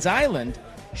Gilligan's Island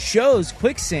shows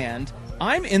quicksand,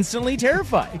 I'm instantly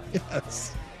terrified.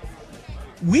 Yes.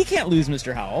 We can't lose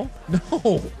Mr. Howell.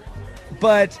 No.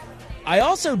 But I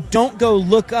also don't go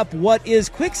look up what is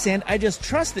quicksand. I just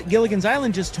trust that Gilligan's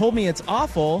Island just told me it's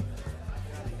awful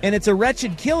and it's a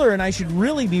wretched killer and I should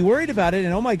really be worried about it.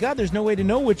 And oh my God, there's no way to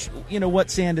know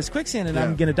what sand is quicksand and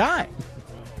I'm going to die.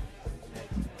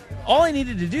 All I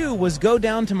needed to do was go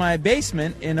down to my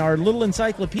basement in our little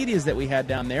encyclopedias that we had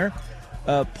down there,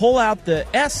 pull out the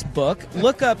S book,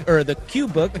 or the Q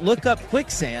book, look up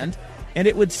quicksand, and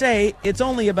it would say it's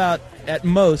only about, at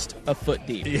most, a foot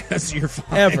deep. Yes, you're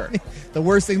fine. Ever. The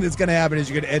worst thing that's going to happen is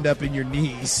you're going to end up in your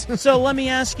knees. So let me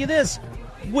ask you this.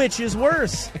 Which is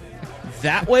worse?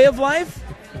 That way of life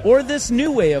or this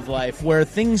new way of life where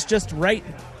things just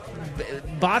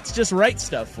bots just write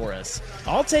stuff for us?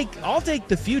 I'll take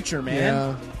the future,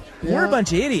 man. Yeah. We're a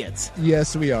bunch of idiots.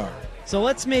 Yes, we are. So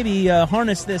let's maybe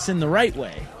harness this in the right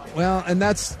way. Well, and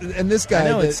this guy... I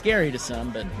know it's scary to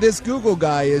some, but... This Google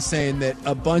guy is saying that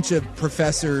a bunch of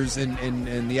professors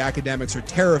and the academics are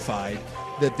terrified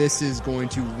that this is going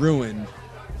to ruin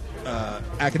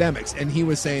academics. And he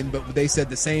was saying, but they said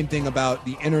the same thing about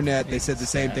the internet. They said the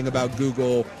same thing about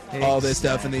Google, all this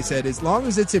stuff. And they said as long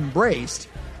as it's embraced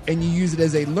and you use it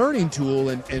as a learning tool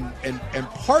and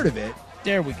part of it,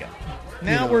 There we go.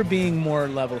 Now we're being more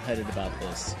level-headed about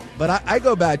this. But I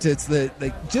go back to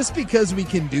just because we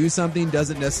can do something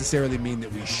doesn't necessarily mean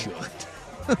that we should.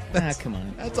 Come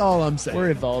on. That's all I'm saying. We're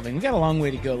evolving. We got a long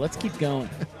way to go. Let's keep going.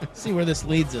 See where this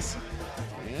leads us.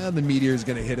 Yeah, the meteor's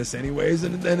going to hit us anyways,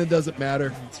 and then it doesn't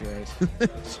matter.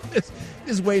 That's right.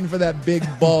 just waiting for that big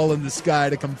ball in the sky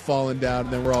to come falling down,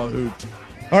 and then we're all hooped.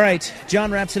 All right,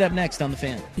 John wraps it up next on The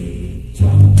Fan.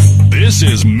 This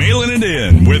is Mailing It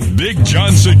In with Big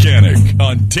John Sakanik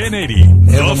on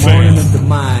 1080 The Fan.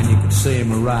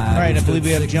 All right, I believe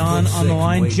we have John on the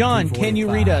line. John, can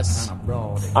you read us?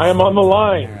 I am on the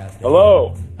line.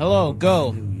 Hello. Hello,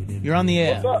 go. You're on the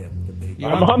air. What's up?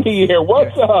 I'm on the air.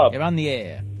 What's up? You're on the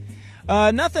air.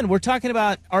 Nothing. We're talking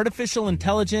about artificial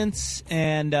intelligence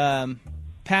and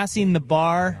passing the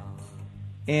bar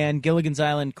and Gilligan's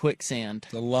Island quicksand.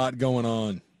 There's a lot going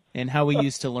on. And how we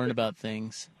used to learn about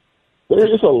things. There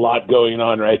is a lot going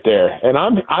on right there. And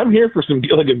I'm here for some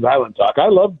Gilligan's Island talk. I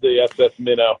love the SS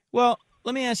Minnow. Well,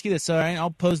 let me ask you this. All right, I'll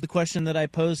pose the question that I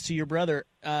posed to your brother.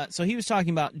 So he was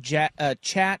talking about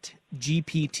Chat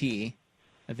GPT.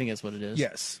 I think that's what it is.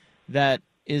 Yes. That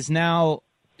is now,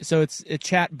 so it's a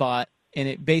chat bot, and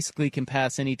it basically can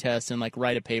pass any test and, like,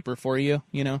 write a paper for you,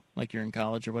 like you're in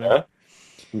college or whatever.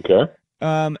 Okay.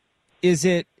 Is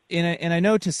it, and I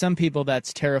know to some people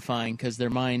that's terrifying because their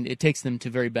mind, it takes them to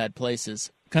very bad places,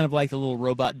 kind of like the little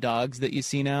robot dogs that you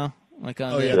see now. Like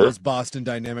on those Boston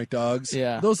Dynamic dogs.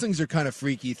 Yeah. Those things are kind of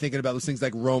freaky, thinking about those things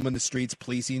like roaming the streets,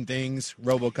 policing things,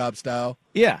 RoboCop style.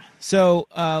 Yeah. So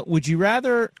would you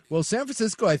rather... Well, San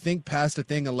Francisco, I think, passed a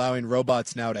thing allowing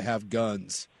robots now to have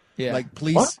guns. Yeah. Like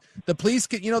police... What? The police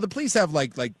can, the police have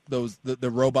like those the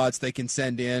robots they can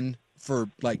send in for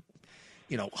like,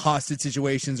 hostage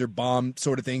situations or bomb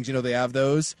sort of things. They have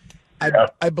those. Yeah.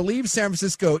 I believe San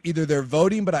Francisco, either they're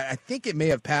voting, but I think it may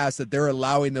have passed that they're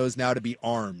allowing those now to be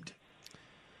armed.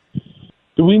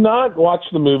 Do we not watch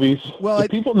the movies? Well, Do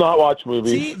people not watch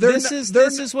movies? See, this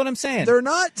is what I'm saying. They're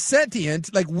not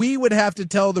sentient. Like, we would have to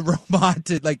tell the robot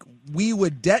to, like, we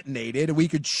would detonate it and we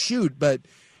could shoot. But,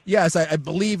 yes, I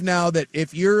believe now that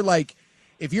if you're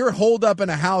holed up in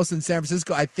a house in San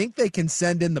Francisco, I think they can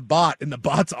send in the bot, and the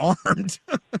bot's armed.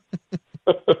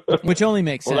 Which only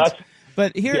makes sense. Well,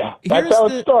 but here's how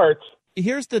it starts.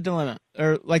 Here's the dilemma.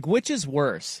 Or, like, which is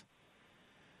worse?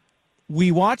 We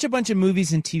watch a bunch of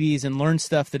movies and TVs and learn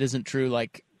stuff that isn't true,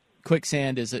 like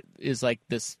quicksand is like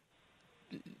this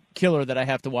killer that I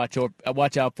have to watch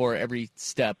out for every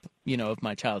step, of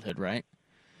my childhood, right?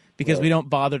 Because we don't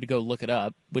bother to go look it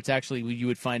up, which actually you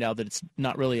would find out that it's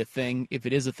not really a thing. If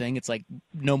it is a thing, it's like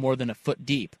no more than a foot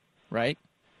deep, right?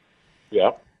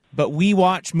 Yeah. But we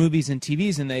watch movies and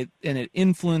TVs and it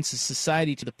influences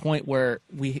society to the point where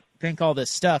we think all this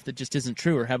stuff that just isn't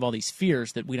true or have all these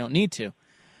fears that we don't need to.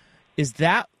 Is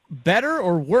that better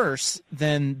or worse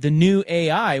than the new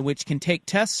AI, which can take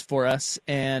tests for us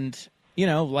and,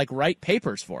 like write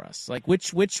papers for us? Like,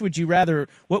 which would you rather?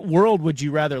 What world would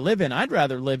you rather live in? I'd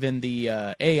rather live in the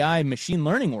AI machine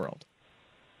learning world.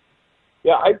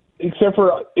 Yeah, except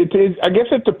for it is. I guess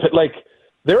it depends. Like,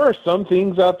 there are some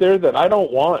things out there that I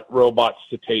don't want robots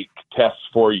to take tests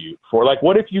for you. For like,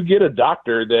 what if you get a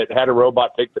doctor that had a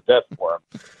robot take the test for him?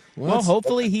 Well,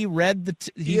 hopefully he read the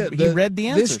read the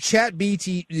answers. This Chat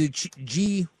GPT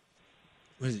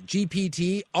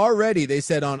already, they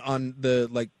said on the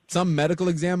like some medical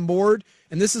exam board,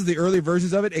 and this is the early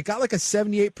versions of it. It got like a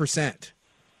 78%.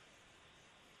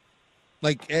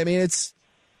 Like, I mean,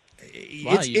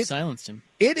 you silenced him.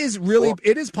 It is really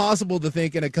it is possible to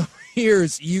think in a couple of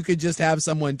years you could just have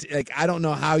someone like, I don't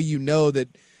know how that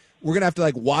we're gonna have to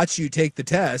like watch you take the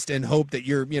test and hope that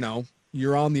you're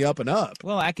on the up and up.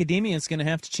 Well, academia is going to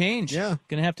have to change. Yeah.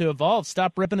 Going to have to evolve.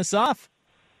 Stop ripping us off.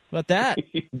 How about that?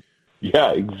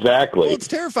 Yeah, exactly. Well, it's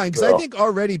terrifying because I think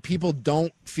already people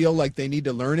don't feel like they need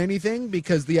to learn anything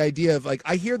because the idea of, like,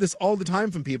 I hear this all the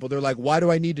time from people. They're like, why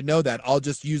do I need to know that? I'll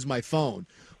just use my phone.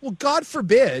 Well, God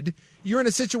forbid you're in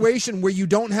a situation where you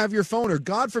don't have your phone, or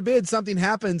God forbid something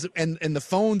happens and the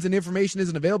phones and information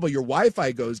isn't available. Your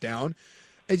Wi-Fi goes down.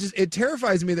 It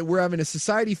terrifies me that we're having a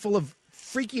society full of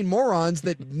freaking morons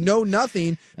that know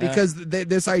nothing because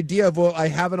this idea of, well, I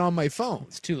have it on my phone.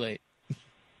 It's too late.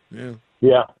 Yeah,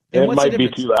 it might be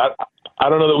too late. I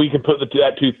don't know that we can put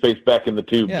that toothpaste back in the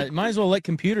tube. Yeah, might as well let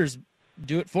computers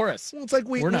do it for us. Well, it's like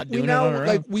we're not doing it on our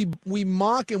like own. we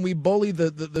mock and we bully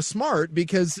the smart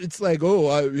because it's like,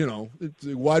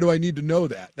 why do I need to know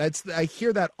that? I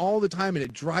hear that all the time and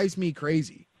it drives me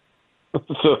crazy.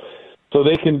 So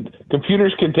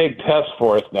computers can take tests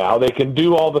for us now. They can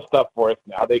do all the stuff for us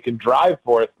now. They can drive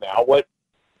for us now.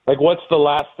 Like, what's the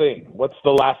last thing? What's the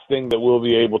last thing that we'll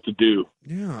be able to do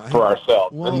for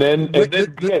ourselves? Well, and then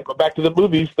go back to the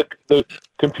movies. The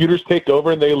computers take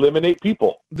over and they eliminate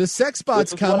people. The sex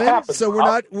bots coming, so we're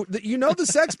not. The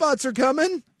sex bots are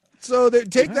coming. So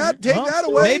take that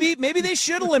away. Maybe they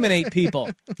should eliminate people.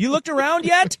 You looked around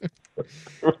yet?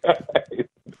 Right.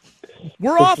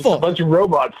 We're awful. A bunch of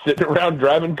robots sitting around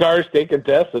driving cars, taking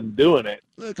tests, and doing it.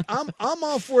 Look, I'm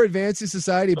all for advancing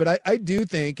society, but I do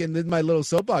think, and this is my little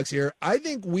soapbox here, I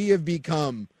think we have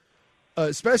become,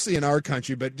 especially in our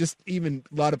country, but just even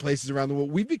a lot of places around the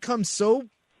world, we've become so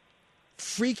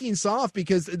freaking soft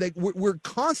because we're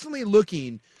constantly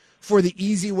looking for the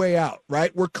easy way out,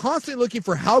 right? We're constantly looking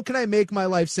for how can I make my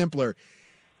life simpler.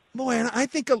 Boy, and I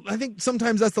think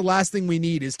sometimes that's the last thing we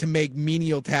need is to make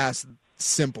menial tasks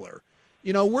simpler.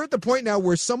 We're at the point now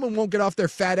where someone won't get off their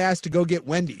fat ass to go get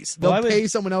Wendy's. They'll pay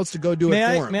someone else to go do it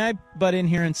for them. May I butt in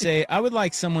here and say I would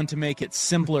like someone to make it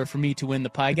simpler for me to win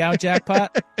the Pie Gough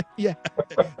jackpot? Yeah,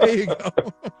 there you go.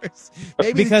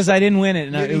 Because I didn't win it,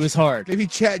 and it was hard. Maybe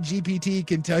ChatGPT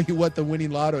can tell you what the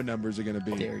winning lotto numbers are going to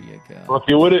be. There you go. Well,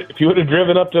 if you would have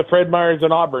driven up to Fred Meyer's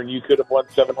in Auburn, you could have won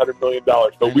 $700 million.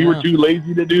 But we were too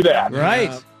lazy to do that.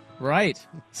 Right.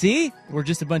 See, we're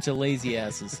just a bunch of lazy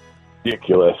asses.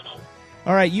 Ridiculous.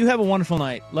 All right, you have a wonderful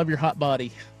night. Love your hot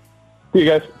body. See you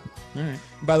guys. All right.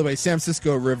 By the way, San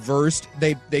Francisco reversed.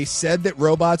 They said that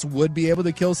robots would be able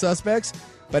to kill suspects,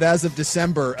 but as of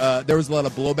December, there was a lot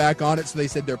of blowback on it, so they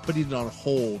said they're putting it on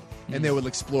hold, and they will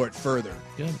explore it further.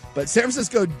 Good. But San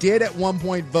Francisco did at one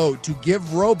point vote to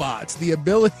give robots the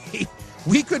ability.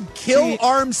 We could kill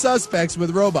armed suspects with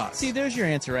robots. See, there's your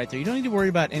answer right there. You don't need to worry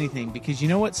about anything because you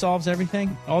know what solves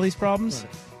everything? All these problems?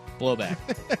 Blowback.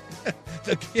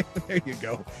 There you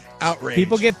go. Outrage.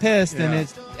 People get pissed and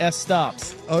it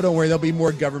stops. Oh, don't worry. There'll be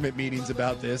more government meetings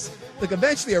about this. Look,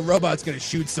 eventually a robot's going to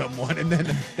shoot someone, and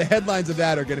then the headlines of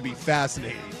that are going to be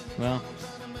fascinating. Well,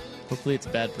 hopefully it's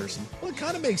a bad person. Well, it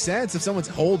kind of makes sense. If someone's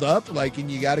holed up,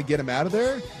 and you got to get them out of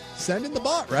there, send in the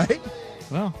bot, right?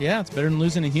 Well, yeah, it's better than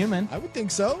losing a human. I would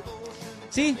think so.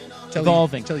 See?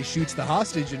 Evolving. Until he shoots the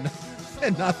hostage and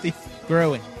not the...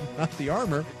 Growing. Not the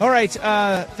armor. All right.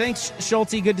 Thanks,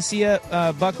 Schulte. Good to see you.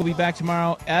 Buck will be back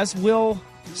tomorrow, as will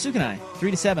Suk and I.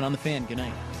 3 to 7 on The Fan. Good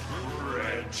night.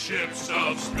 Red ships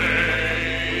of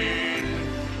Spain.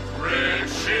 Red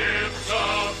ships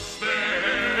of Spain.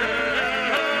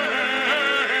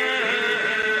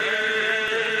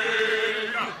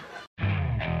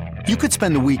 You could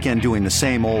spend the weekend doing the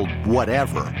same old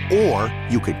whatever, or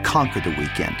you could conquer the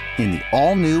weekend in the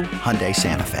all-new Hyundai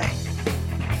Santa Fe.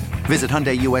 Visit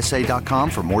HyundaiUSA.com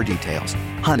for more details.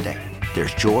 Hyundai,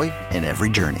 there's joy in every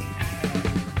journey.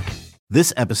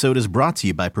 This episode is brought to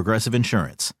you by Progressive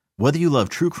Insurance. Whether you love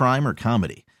true crime or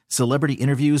comedy, celebrity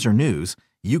interviews or news,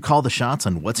 you call the shots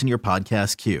on what's in your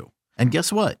podcast queue. And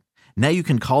guess what? Now you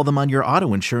can call them on your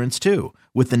auto insurance too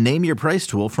with the Name Your Price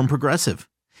tool from Progressive.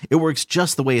 It works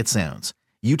just the way it sounds.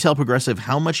 You tell Progressive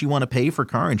how much you want to pay for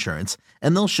car insurance,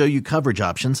 and they'll show you coverage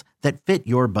options that fit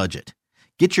your budget.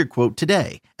 Get your quote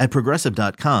today at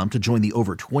Progressive.com to join the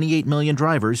over 28 million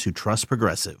drivers who trust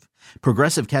Progressive.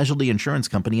 Progressive Casualty Insurance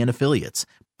Company and Affiliates.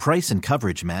 Price and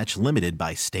coverage match limited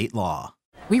by state law.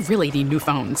 We really need new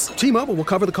phones. T-Mobile will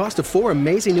cover the cost of 4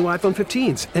 amazing new iPhone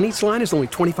 15s, and each line is only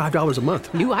 $25 a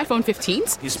month. New iPhone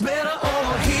 15s? It's better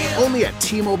over here. Only at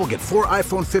T-Mobile, get 4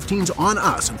 iPhone 15s on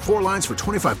us and 4 lines for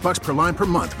 $25 per line per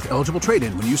month with eligible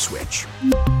trade-in when you switch.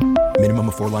 Minimum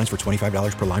of 4 lines for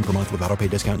 $25 per line per month with auto-pay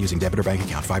discount using debit or bank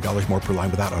account. $5 more per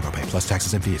line without auto-pay, plus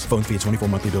taxes and fees. Phone fee at 24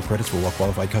 monthly bill credits for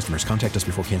well-qualified customers. Contact us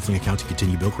before canceling account to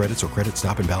continue bill credits or credit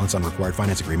stop and balance on required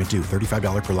finance agreement due.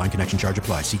 $35 per line connection charge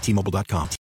applies. See T-Mobile.com.